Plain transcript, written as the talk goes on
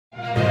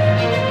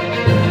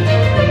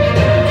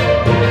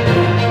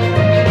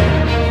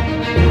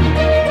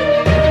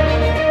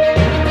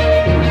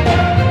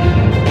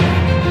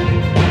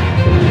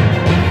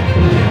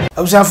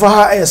I'm for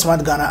her a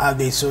smart Ghana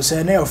update. So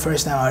say your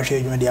first time I show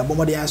you the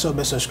abomadi answer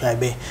be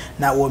subscribe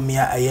na wo me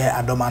a ye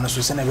Adom so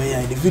say na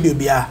be the video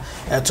be a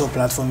to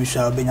platform you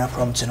shall be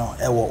prompt no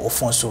e wo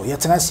phone so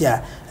yetena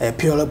sia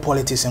pure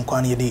politics and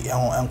kwan ye di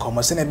ho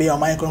enkomo say na be your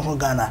microphone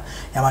Ghana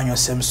ya manyo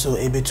sem so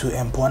e be to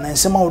empo na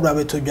nsema wo do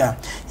be to dwa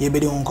ye be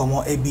di ho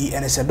enkomo e bi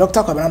ene say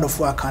Dr. Kwabena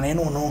Duffuor I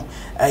no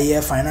ye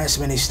finance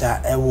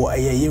minister e wo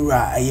ye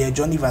yira ye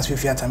John Evans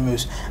Fifiata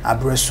Mills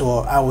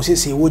abreso a wo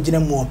say wo gina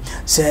mu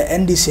say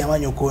NDC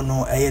amanyoko no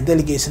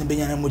delegation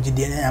benyana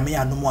mugide na ame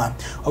anom a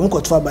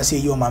omukoto abase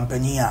yi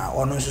omampanyin a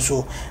ono nso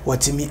so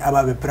watimi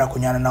aba bepra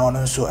konyan na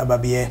ono nso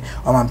ababe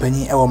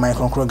omampanyin e wo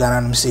microphone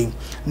Ghana no sei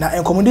na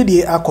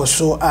enkomodedie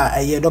akoso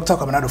a Dr.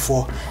 Kwabena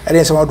Duffuor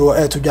ede nsema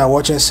do to dwa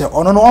watch say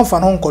ono no onfa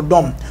no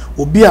nkodom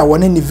obi a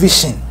woni ni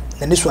vision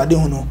na ne so ade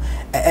hu no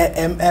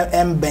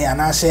ben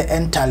anase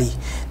entirely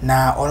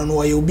na ono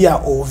no ye obi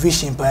a o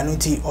vision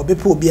panoti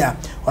obepo obi a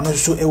ono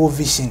so e wo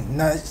vision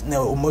na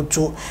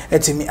omoto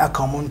etimi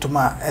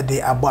akamontoma e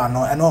de abo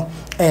ano eno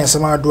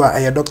ensema do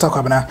a Dr.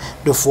 Kwabena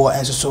Duffuor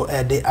enso so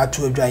e de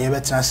atu adwa ye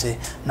betena se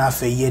na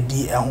afa ye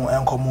di eho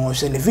enkomo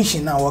se ne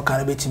vision na wo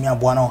kan betimi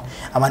abo ano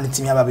amane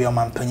timi ababe o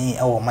mampanyin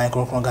e wo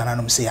microphone Ghana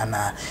no se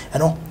ana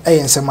eno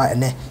ensema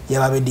ene ye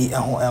babe di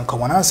eho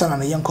enkomo na ansa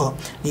na yenko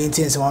ni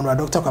enti ensema do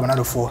Dr. Kwabena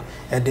Duffuor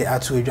e de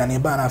atu adwa ne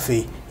ba na afa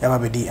ye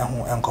babe di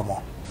eho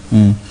enkomo.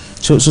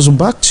 So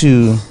back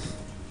to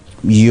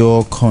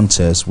your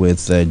contest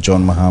with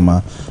John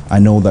Mahama. I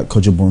know that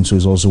Kojo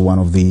is also one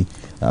of the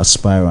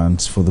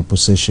aspirants for the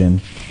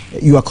position.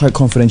 You are quite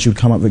confident you'd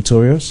come out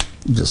victorious?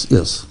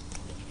 Yes.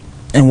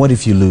 And what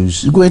if you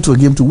lose? You go into a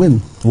game to win.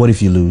 What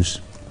if you lose?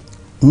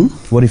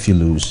 What if you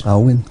lose?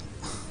 I'll win.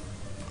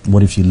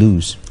 What if you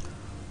lose?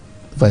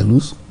 If I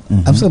lose,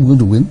 I'm still going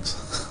to win.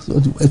 So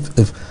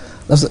if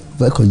that's a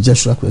very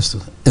conjectural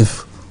question.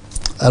 If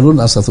I don't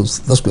answer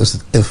those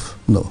questions, if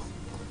no.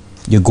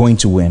 You're going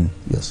to win?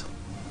 Yes.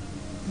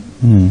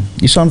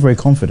 You sound very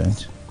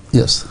confident.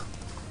 Yes.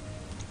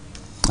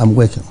 I'm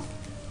working.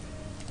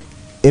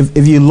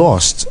 If you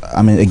lost,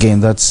 I mean, again,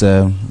 that's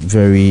a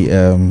very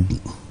a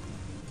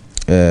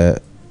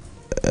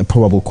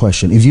probable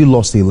question. If you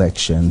lost the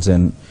elections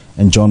and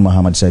John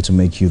Mahama decided to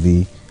make you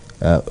the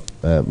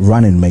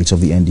running mate of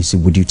the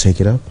NDC, would you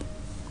take it up?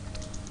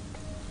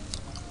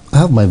 I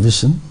have my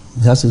vision.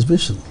 He has his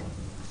vision.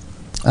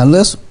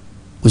 Unless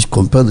we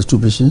compare the two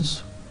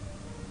visions,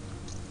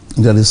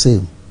 they are the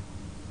same.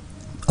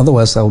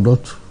 Otherwise, I would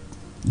not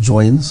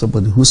join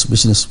somebody whose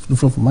vision is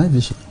different from my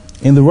vision.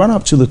 In the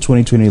run-up to the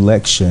 2020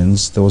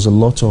 elections, there was a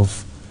lot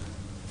of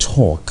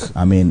talk,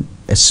 I mean,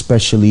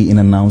 especially in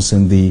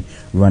announcing the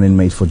running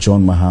mate for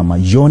John Mahama.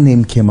 Your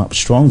name came up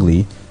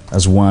strongly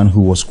as one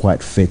who was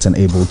quite fit and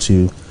able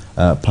to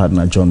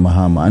partner John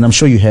Mahama. And I'm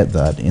sure you heard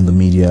that in the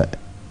media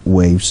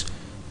waves.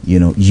 You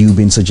know, you've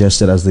been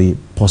suggested as the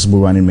possible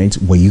running mate.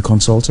 Were you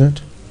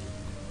consulted?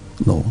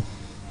 No.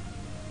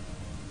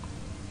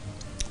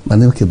 My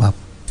name came up,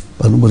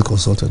 but nobody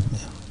consulted me.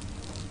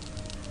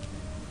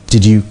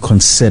 Did you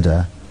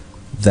consider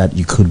that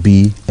you could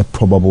be a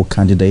probable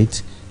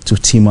candidate to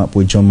team up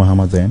with John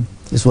Mahama then?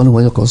 It's only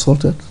when you're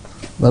consulted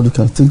that you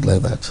can think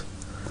like that.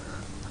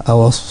 I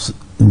was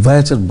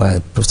invited by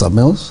Professor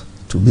Mills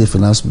to be a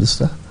finance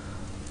minister.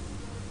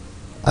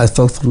 I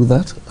thought through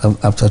that, and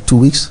after 2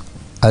 weeks,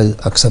 I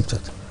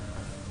accepted.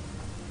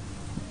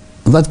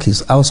 In that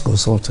case, I was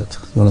consulted.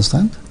 You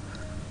understand?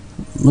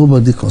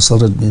 Nobody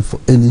consulted me for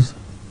any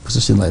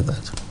position like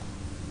that.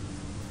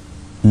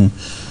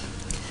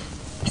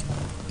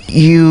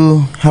 You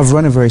have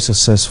run a very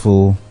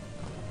successful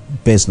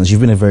business.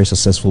 You've been a very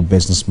successful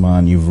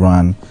businessman. You've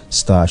run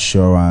Star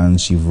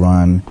Assurance, you've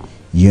run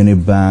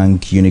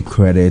Unibank,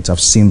 Unicredit.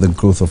 I've seen the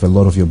growth of a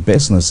lot of your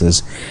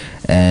businesses.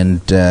 And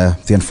the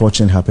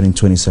unfortunate happened in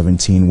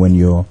 2017 when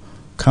your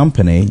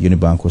company,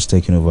 Unibank, was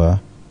taken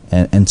over,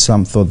 and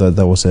some thought that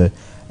that was a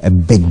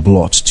big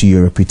blot to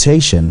your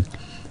reputation.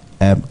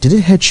 Did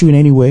it hurt you in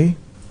any way?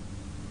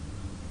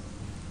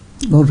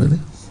 Not really.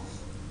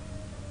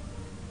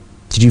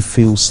 Did you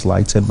feel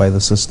slighted by the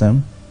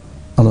system?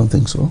 I don't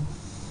think so.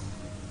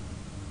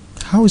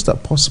 How is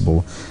that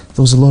possible?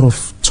 There was a lot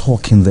of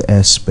talk in the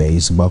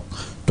airspace about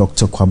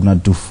Dr.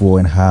 Kwabena Duffuor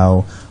and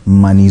how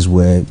monies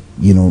were,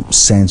 you know,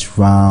 sent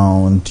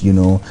round, you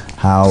know,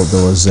 how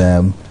there was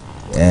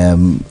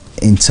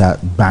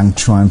interbank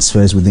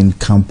transfers within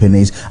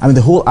companies. I mean,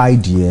 the whole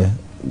idea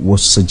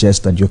was to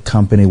suggest that your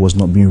company was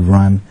not being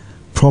run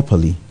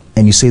properly.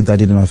 And you say that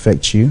didn't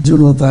affect you? Do you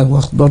know that I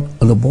was not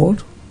on the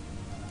board?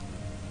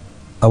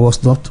 I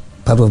was not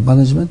part of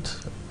management.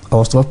 I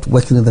was not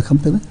working in the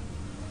company.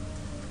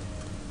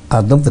 I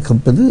left the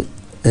company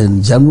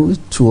in January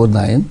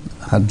 2009,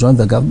 had joined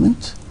the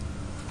government,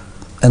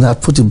 and I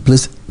put in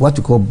place what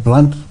you call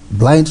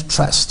blind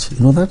trust.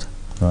 You know that?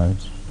 Right.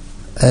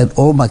 And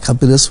all my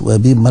companies were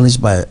being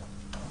managed by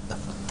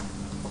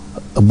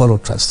a board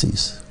of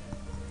trustees.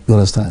 You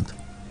understand?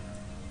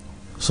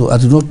 So I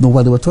did not know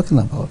what they were talking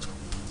about.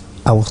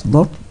 I was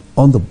not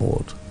on the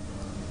board.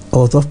 I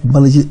was not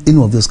managing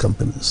any of these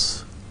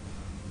companies.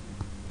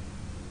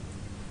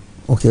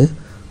 Okay?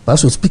 But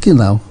as we're speaking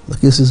now, the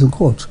case is in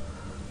court.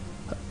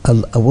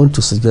 And I want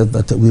to suggest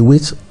that we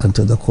wait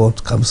until the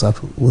court comes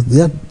up with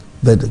their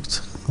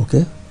verdict.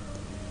 Okay?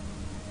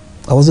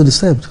 I wasn't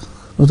disturbed,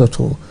 not at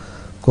all.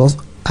 Because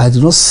I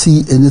did not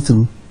see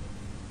anything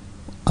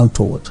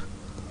untoward.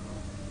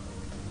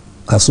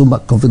 I have so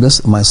much confidence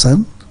in my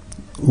son,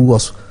 who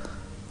was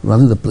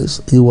running the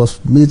place. He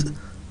was made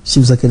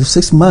chief executive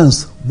 6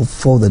 months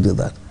before they did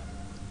that.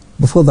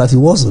 Before that, he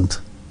wasn't.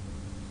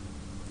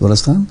 You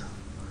understand?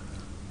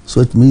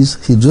 So it means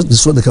he just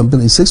destroyed the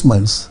company in 6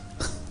 months.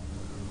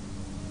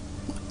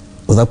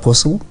 Was that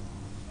possible?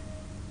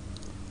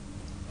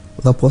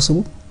 Was that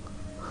possible?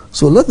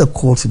 So let the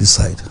court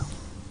decide.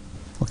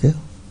 Okay?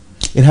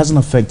 It hasn't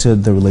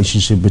affected the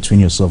relationship between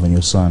yourself and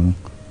your son.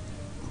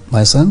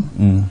 My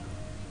son?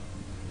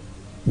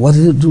 What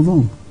did he do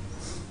wrong?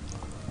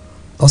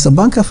 I was a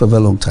banker for a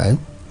very long time,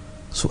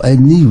 so I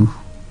knew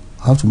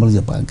how to manage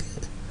a bank.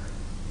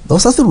 There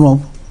was nothing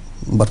wrong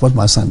but what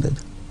my son did.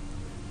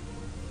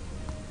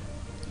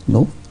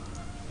 No?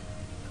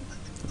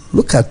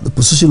 Look at the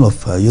position of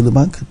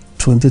Unibank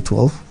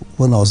 2012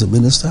 when I was a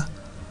minister.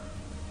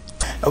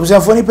 I was a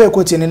funny pay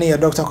quoting in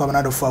Dr.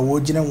 Kwabena Duffuor I,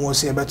 would you know,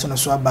 say about to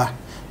Swaba.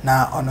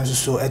 Na ono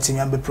so etimi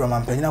ambe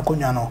program panyina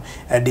konwa no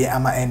de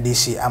ama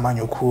NDC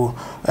amanyoku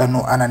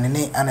no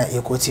ananene ana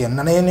ekoti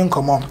no na yeni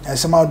nkomo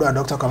esema odo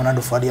Dr. Kwabena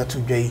Duffuor de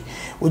atodwai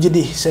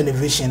ojidi say the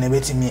vision e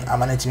betimi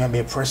amanetimi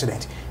ambe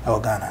president e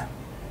Ghana.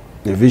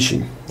 The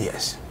vision?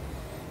 Yes.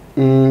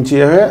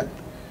 Tiye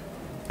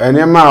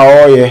enema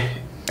oye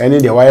eni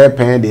de waye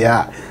pen de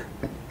a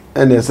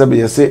ene ese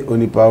be se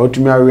onipa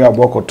otumi awe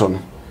abokoto no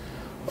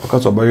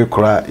okaso boye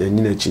kora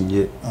yanyina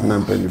chinye na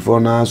mpanifo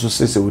na so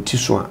sese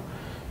otiso a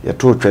ya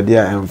to twede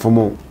a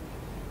enfomo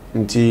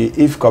nti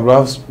if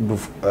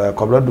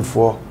Kwabena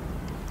Duffuor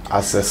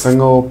as a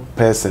single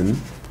person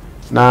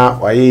na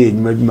waye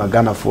enyuma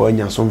Ghana for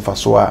anya so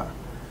mfaso a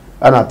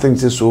and I think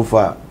so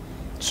far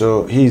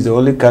so he is the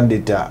only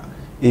candidate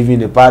even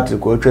the party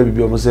ko twa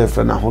bibi omo say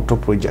friend na hoto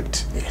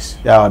project. Yes.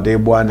 Yeah, they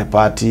born the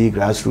party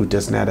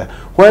grassroots and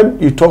when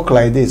you talk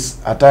like this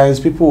at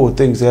times people will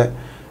think that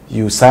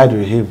you side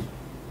with him.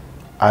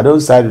 I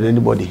don't side with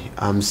anybody.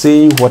 I'm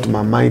saying what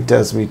my mind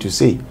tells me to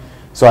say.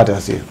 So what I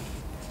say.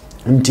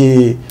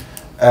 Nti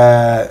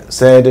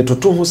say the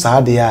toto ho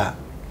sa de a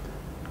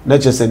na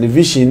just the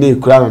vision na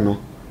ekura no.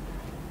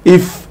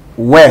 If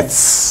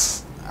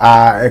words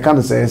I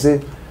can't say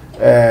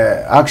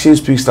action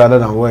speaks louder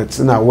than words.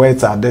 Na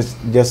words are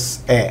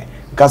just air.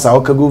 Because I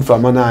can go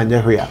from na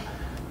anya hwe a.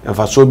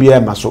 Emfa so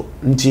bia ma so.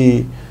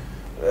 Nti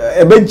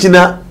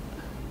ebenchina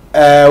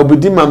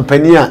Obinim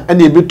mampani a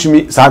ene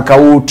betumi saka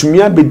wo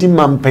tumi abedi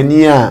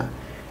mampani a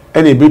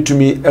ene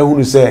betumi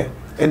ehunu se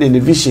ene ne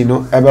vision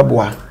no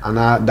ebeboa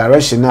ana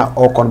direction na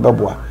okon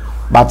beboa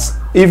but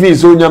even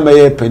so nyama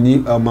ye pani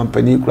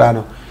mampani kura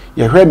no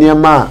ye hwe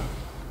niam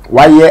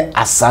waye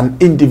as an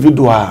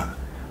individual.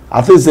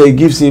 I think it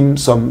gives him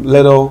some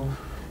little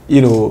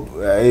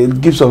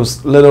it gives some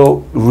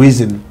little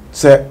reason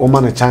say o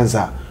man a chance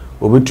a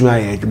obetumi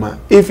aye adwuma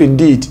if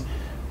indeed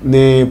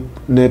ne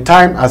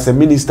time as a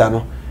minister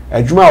no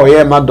adwuma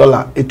oye ma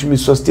dollar etumi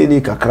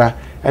sustain kakra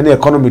and the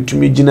economy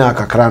tumi gina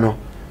kakra no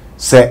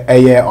se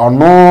eye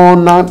ono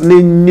na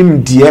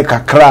nim die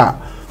kakra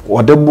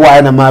o de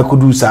boy na ma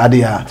kudu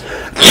saade a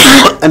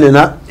and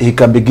then he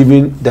can be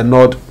given the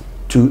nod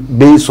to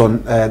based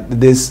on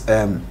this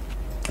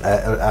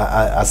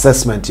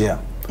assessment here.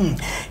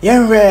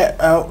 Yenwe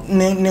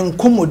ne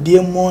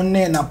nkomodie mo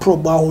ne na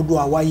probe ahodo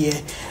a waye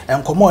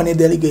enkomo ne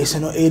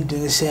delegation no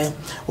edin say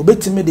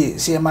obetimi de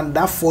say man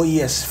that 4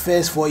 years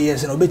first 4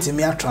 years and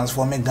obetimi a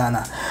transform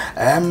Ghana.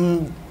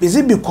 Is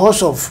it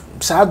because of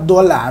sad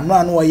dollar no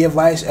anu waye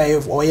vice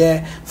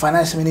oye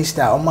finance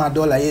minister o ma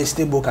dollar ye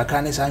stable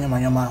kakra ne sa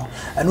nyoma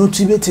anu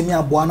tibetimi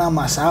aboa na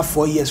ma sa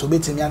 4 years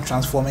obetimi a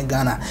transform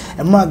Ghana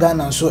emma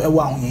Ghana so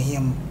ewa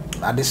ahohiem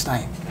at this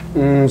time.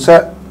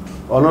 Sir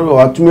ono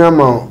watumi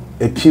ama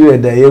a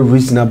period that is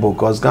reasonable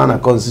because Ghana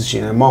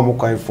constitution and mom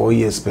quite 4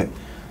 years pe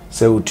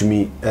say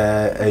utumi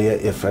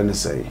a friend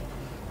say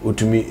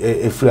utumi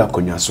a free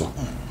akonya so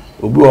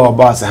obi o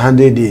ba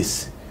 100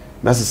 days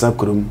na sesa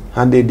kurum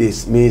 100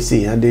 days may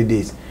say 100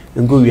 days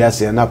ngo wi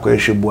ase na kwa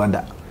hwebu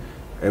ada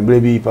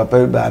ebrebi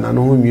papa ba na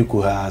no hu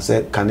miku ha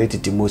say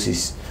candidate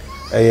Moses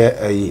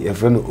a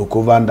friend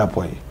okova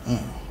ndapoy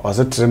o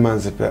say 3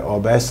 months pe o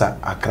ba esa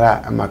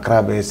akra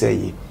amakra ba say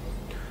yi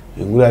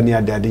ngura ni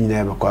adade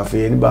nyina ba kwa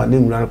fe ni ba ne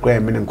ngura kwa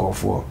eme ne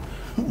nkofo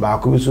ba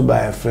ko bisu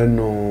ba e friend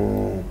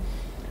no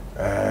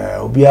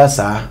obi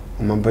asa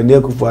mampani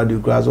akufo adu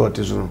kura so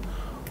ote so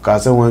ka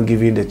say one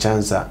giving the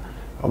chance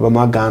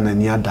obama Ghana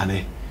ni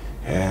adane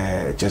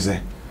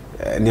chese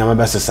ni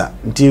amabesesa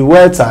nti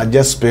words are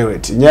just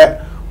spirit nye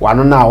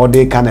wano na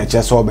ode ka na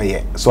chese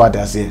obeye so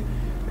adase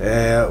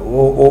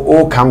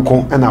o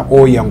kanko na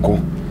o yenko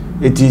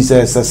it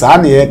is sa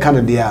na ye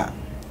kan dia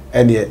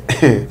ene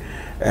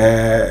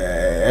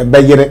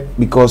bayere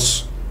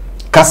because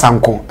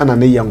kasanko ana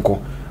ne yanko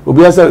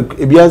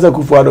obiasa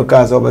kufu ado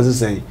kasa obase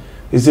say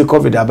isi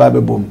covid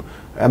ababe bom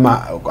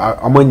Emma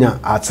Amonya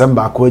at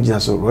Samba Kojina,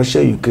 so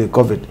Russia, Ukraine,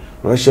 COVID,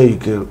 Russia,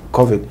 Ukraine,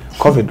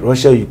 COVID,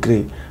 Russia,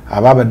 Ukraine,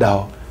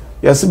 Ababadao.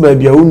 Yes,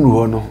 baby, I wouldn't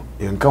know,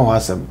 you can't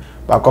ask him.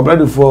 But Kwabena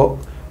Duffuor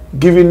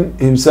giving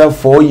himself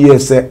 4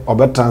 years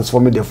of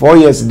transforming the 4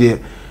 years there,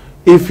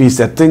 if he's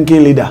a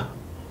thinking leader,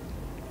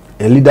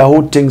 a leader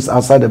who thinks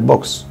outside the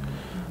box.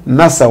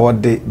 Nasa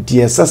what the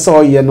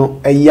DSS you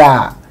know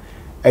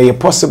a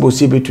possible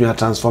see between a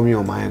transforming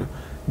your mind.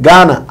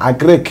 Ghana, a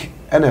Greek,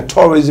 and a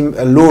tourism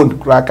alone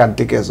crack and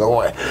take us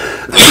away.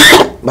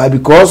 But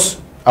because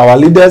our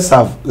leaders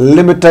have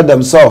limited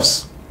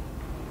themselves,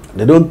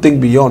 they don't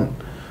think beyond.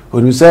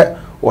 When we say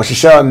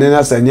Washisha and Nena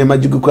and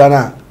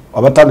Yamajukana,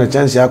 or better the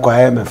chance you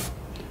acquire IMF.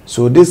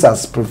 So this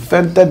has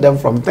prevented them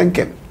from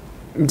thinking.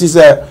 It is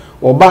a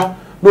Oba,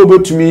 no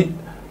but to me,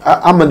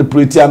 I'm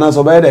manipulating and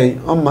so by day.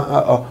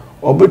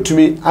 Or but to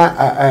me,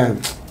 I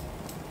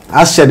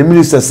share the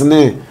ministers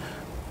and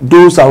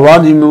those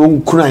around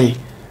him crying.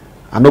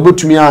 And over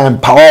to me, I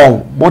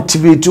empower,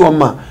 motivate you on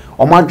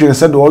my dream,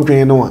 said the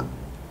ordinary no one.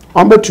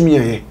 On bet to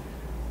me,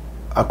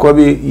 I could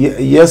be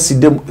yes,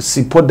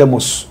 see put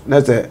demos.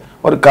 That's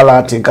what the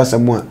color thing,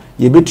 Casamua.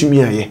 Ye bet to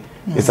me,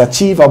 it's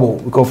achievable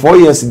because 4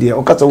 years there,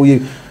 Okata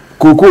we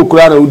Coco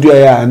Crowd would do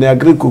and they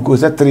agree Coco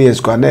said 3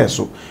 years, so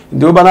in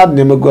the Obinim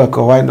never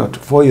go, why not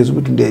 4 years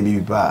between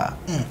David?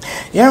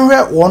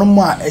 Yeah, one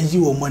more as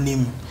you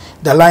Obinim.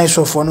 The lines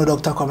of one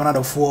Dr. Kwabena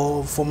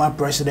Duffuor, former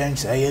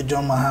president,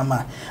 John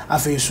Mahama,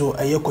 Afeso,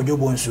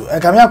 Kojobonsu. I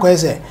come here,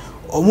 say,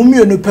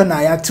 Omumi Onupen,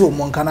 I acted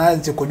Moncana,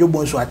 the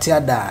Kojobonsu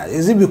Atiada.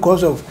 Is it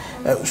because of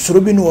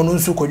Surubino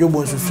Onunsu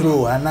Kojobonsu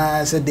through, and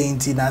I said,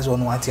 dainty as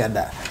on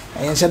Watiada?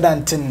 And said,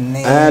 Antin,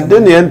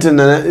 then the Antin,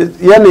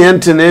 Yanni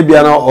Antin,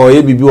 Abiana or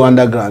ABB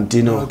underground,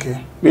 you know.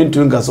 Okay. Mean to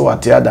Gaso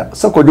Atiada.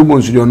 So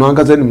Kojobonsu, you know,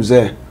 Kazan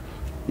say,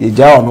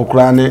 Yaja no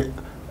crane.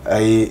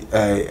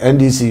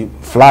 NDC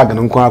flag and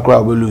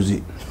unquakra will lose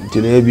it.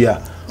 Tinabia,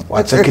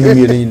 what checking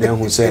me in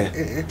who say,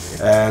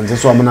 and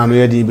this woman I'm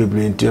ready to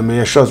be to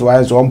me. Shows why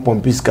is 1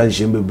 pompis can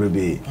she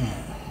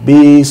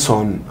be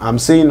son. I'm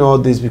saying all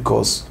this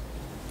because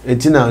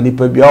it's in a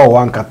nipabia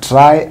one can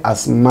try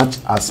as much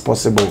as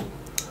possible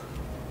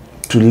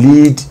to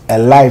lead a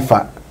life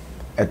at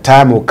a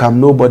time will come,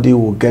 nobody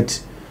will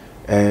get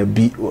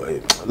be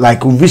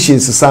like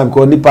visions, son,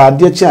 because nipa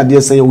dear chair,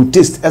 dear say, we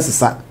taste as a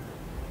son.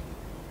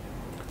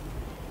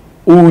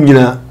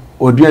 Unyina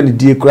oduane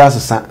die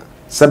krasa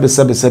sebe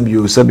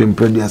you sebe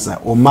imprediasa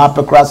o map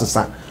krasa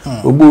sa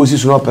obo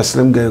osisu no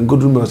peslem ga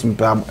godrum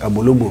osmpe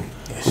abolobo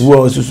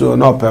obo osisu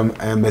no pem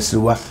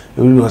mesriwa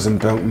obo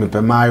osmpe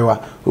mpe maiwa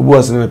obo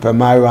osmpe mpe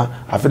maiwa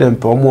afede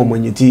mpe omo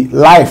manyiti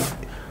life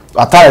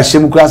atare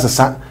shem krasa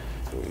sa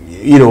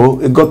you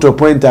know it got to a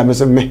point time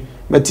say me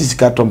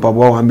metisika tompa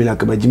bo 1 million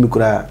ka bajimi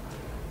kura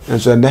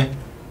enso nde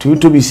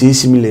to be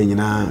similar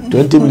nyina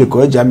 20 million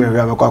ko ja me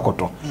hwa ko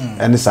akoto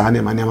ene sa ne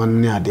manema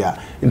ne ade a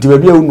nti ba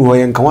bia unu ho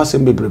ye nka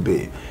wasem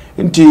bebrebe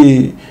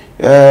nti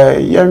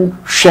yen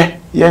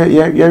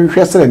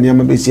hwe sere ne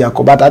ma besi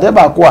akobata ade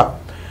ba ko a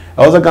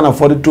I was going to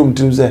afford it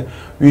to say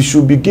we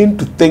should begin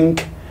to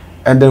think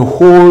and then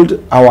hold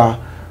our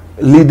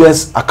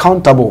leaders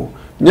accountable.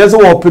 Nyeze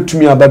wo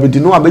petumi ababedi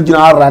no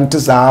abegina rant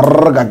sa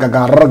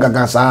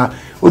ragaga sa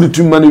odi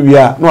tumani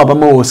wia no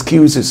abama wo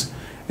excuses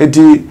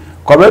enti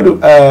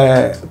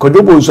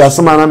Kojobonsu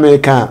asama na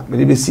America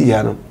me be see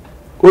ya no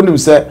onim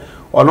se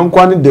ono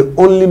nkwane the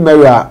only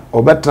measure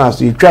obetra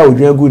so yitwa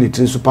odwan gu ni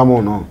tiri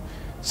supermo no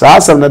sa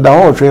asam na da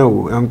ho hwe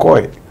wo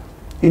enkoy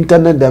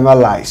internet never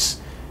lies.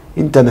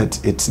 Internet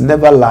it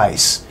never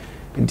lies.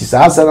 Nti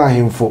sa asam na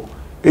hemfo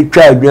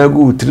etwa odwan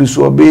gu tiri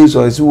so obe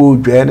so esi wo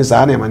odwan ne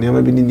sa na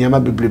ma bi ni nyama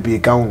bebrebe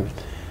ka ho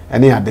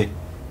ene ade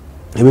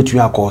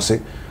ebetu akose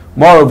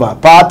moreover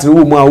part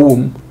wo mu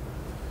awom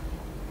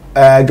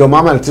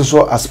Jomama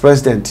Letiso as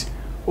president,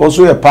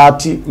 also a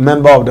party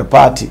member of the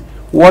party.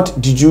 What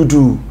did you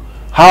do?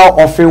 How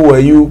often were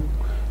you,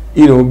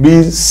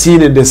 being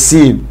seen in the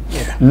scene?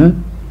 Yeah.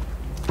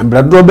 And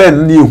Brother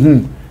Ben knew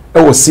whom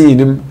I was seeing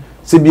him.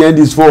 See behind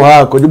this for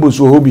her,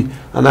 Kojobonsu hobby,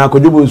 and I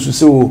Kojobonsu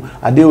so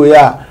a day we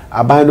are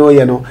a bino,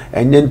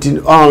 and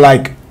yenting on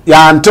like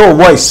until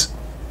voice.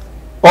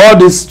 All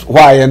this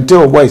why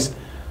until voice,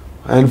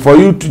 and for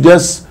you to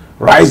just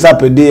rise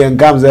up a day and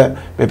comes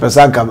there, me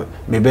person come.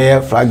 Maybe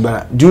flag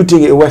banner. Do you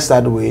think it was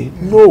that way?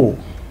 No.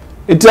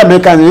 It's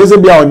American. It's a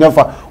be on your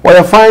fa. Or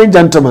a fine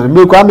gentleman.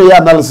 Me come here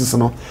analysis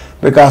no.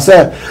 Because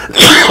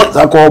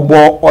I call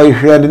bo or you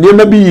hear the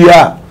name be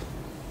here.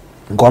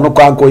 Gonna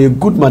call you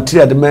good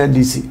material the man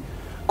DC.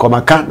 Come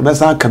a can't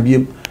mess up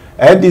come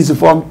and this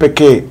form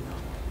peke.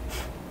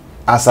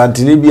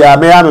 Asantini be a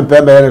man and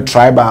pembe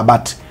tribal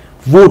but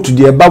vote to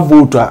the above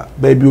voter.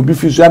 Baby will be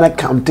fusion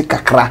account take a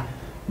crack.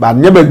 But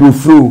never go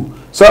through.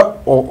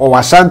 So or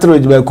Ashanti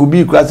could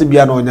be classy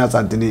beyond on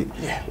Santini.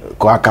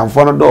 Ko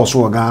akamfo do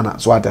so Ghana.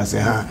 So what I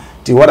say,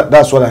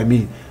 that's what I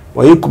mean.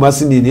 Or you come in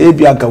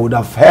Abianca would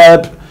have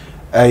helped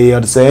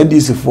say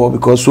NDC for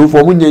because so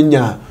for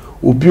Munyanya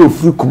will be a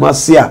free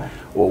Kumasia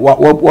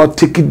what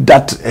take it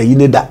that you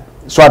need that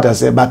So what I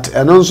say, but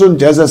and also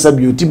just say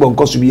beauty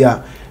bonko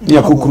subia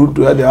near kukuru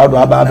to the other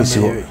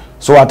ababisi.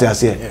 So what I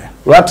say,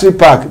 Ratri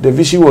Park, the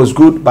vision was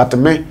good, but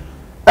me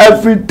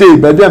every day,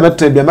 baby, I met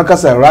say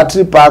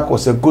Ratri Park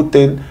was a good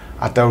thing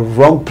at the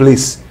wrong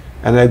place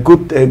and a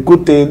good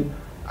thing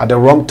at the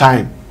wrong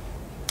time.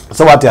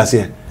 So what I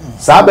say,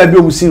 so baby,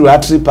 we see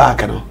Ratri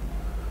Park, no.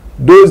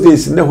 Those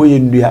days, no way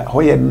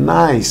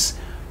nice.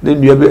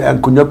 Then you have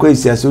and kunyako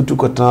is ya so to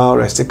kota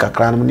rest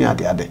kakra no near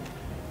the other.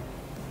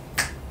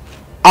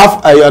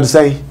 After I would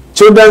say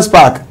children's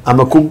park, I'm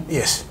a cook.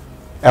 Yes.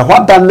 And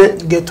what done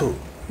Get to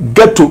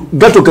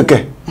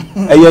keke.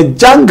 A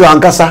jungle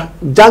ankasa,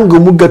 jungle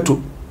mu get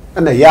to.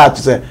 And a yard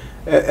say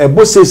a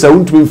boss says I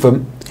won't be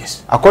from.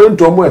 Yes. According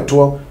to a more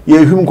tour, you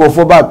him go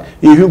for back,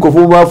 you him go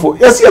for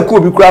yes, you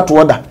could be crowd to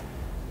order.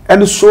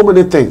 And so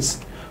many things.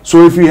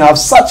 So if you have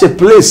such a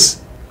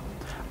place,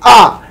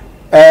 a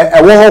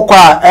wo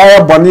kwa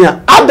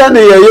bonia ada na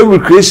ye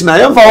recreational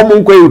ye fa ho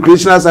nkwa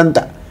recreational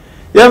center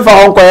ye fa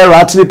ho nkwa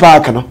Ratri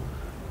Park no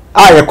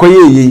ye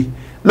koye yi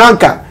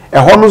nanka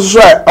ho no so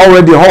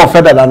already ho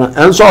further than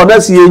and so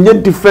that's ye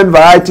different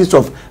varieties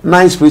of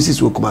nice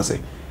places we come say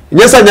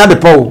yes anya the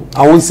power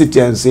I won't sit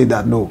here and say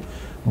that no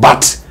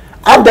but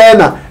ada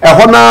na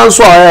ho na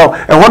so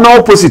ho na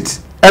opposite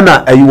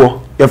na ayiwo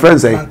your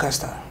friend say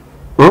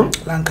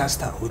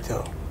Lancaster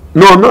Hotel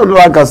no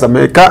Lancaster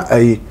me ka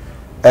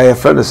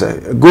friend say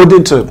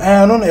Golden Trip.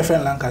 No, a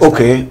friend Lancaster.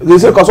 Okay, they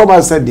say because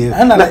someone said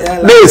there.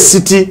 No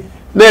city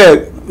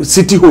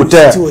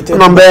hotel.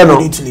 Number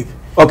no.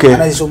 Okay.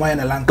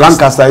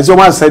 Lancaster. It's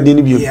someone said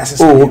in view.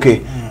 Oh,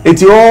 okay.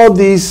 It's all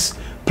these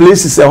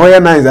places are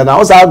nice, and I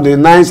also have the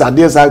nice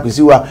ideas I could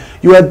see where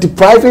you are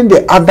depriving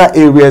the other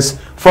areas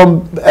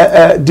from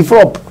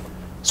develop.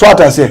 So what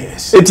I say.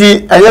 Yes. It's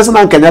I just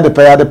man can the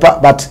pay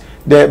but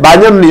the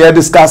banyam near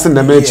discussing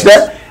the match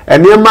there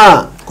and near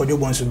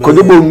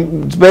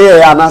Kodobon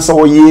be anasa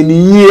oye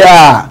ni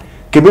year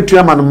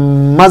kebetu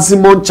man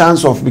maximum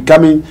chance of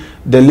becoming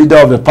the leader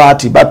of the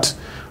party but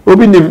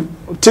Obinim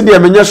tidi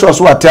amenya so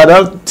so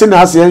atara tin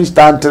has yen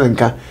stand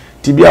nka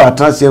tibia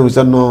watrase yen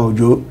so no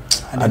jo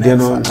ade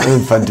no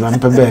infant man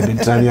pebe be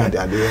trani ade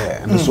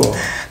and so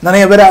na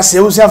na beda se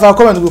usia fa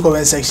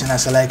comment section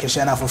as like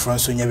share na for front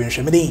so nya bi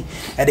nhwe me dey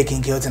e de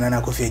kinki hotel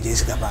na Kofi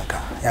Ejesi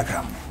Banka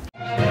yakram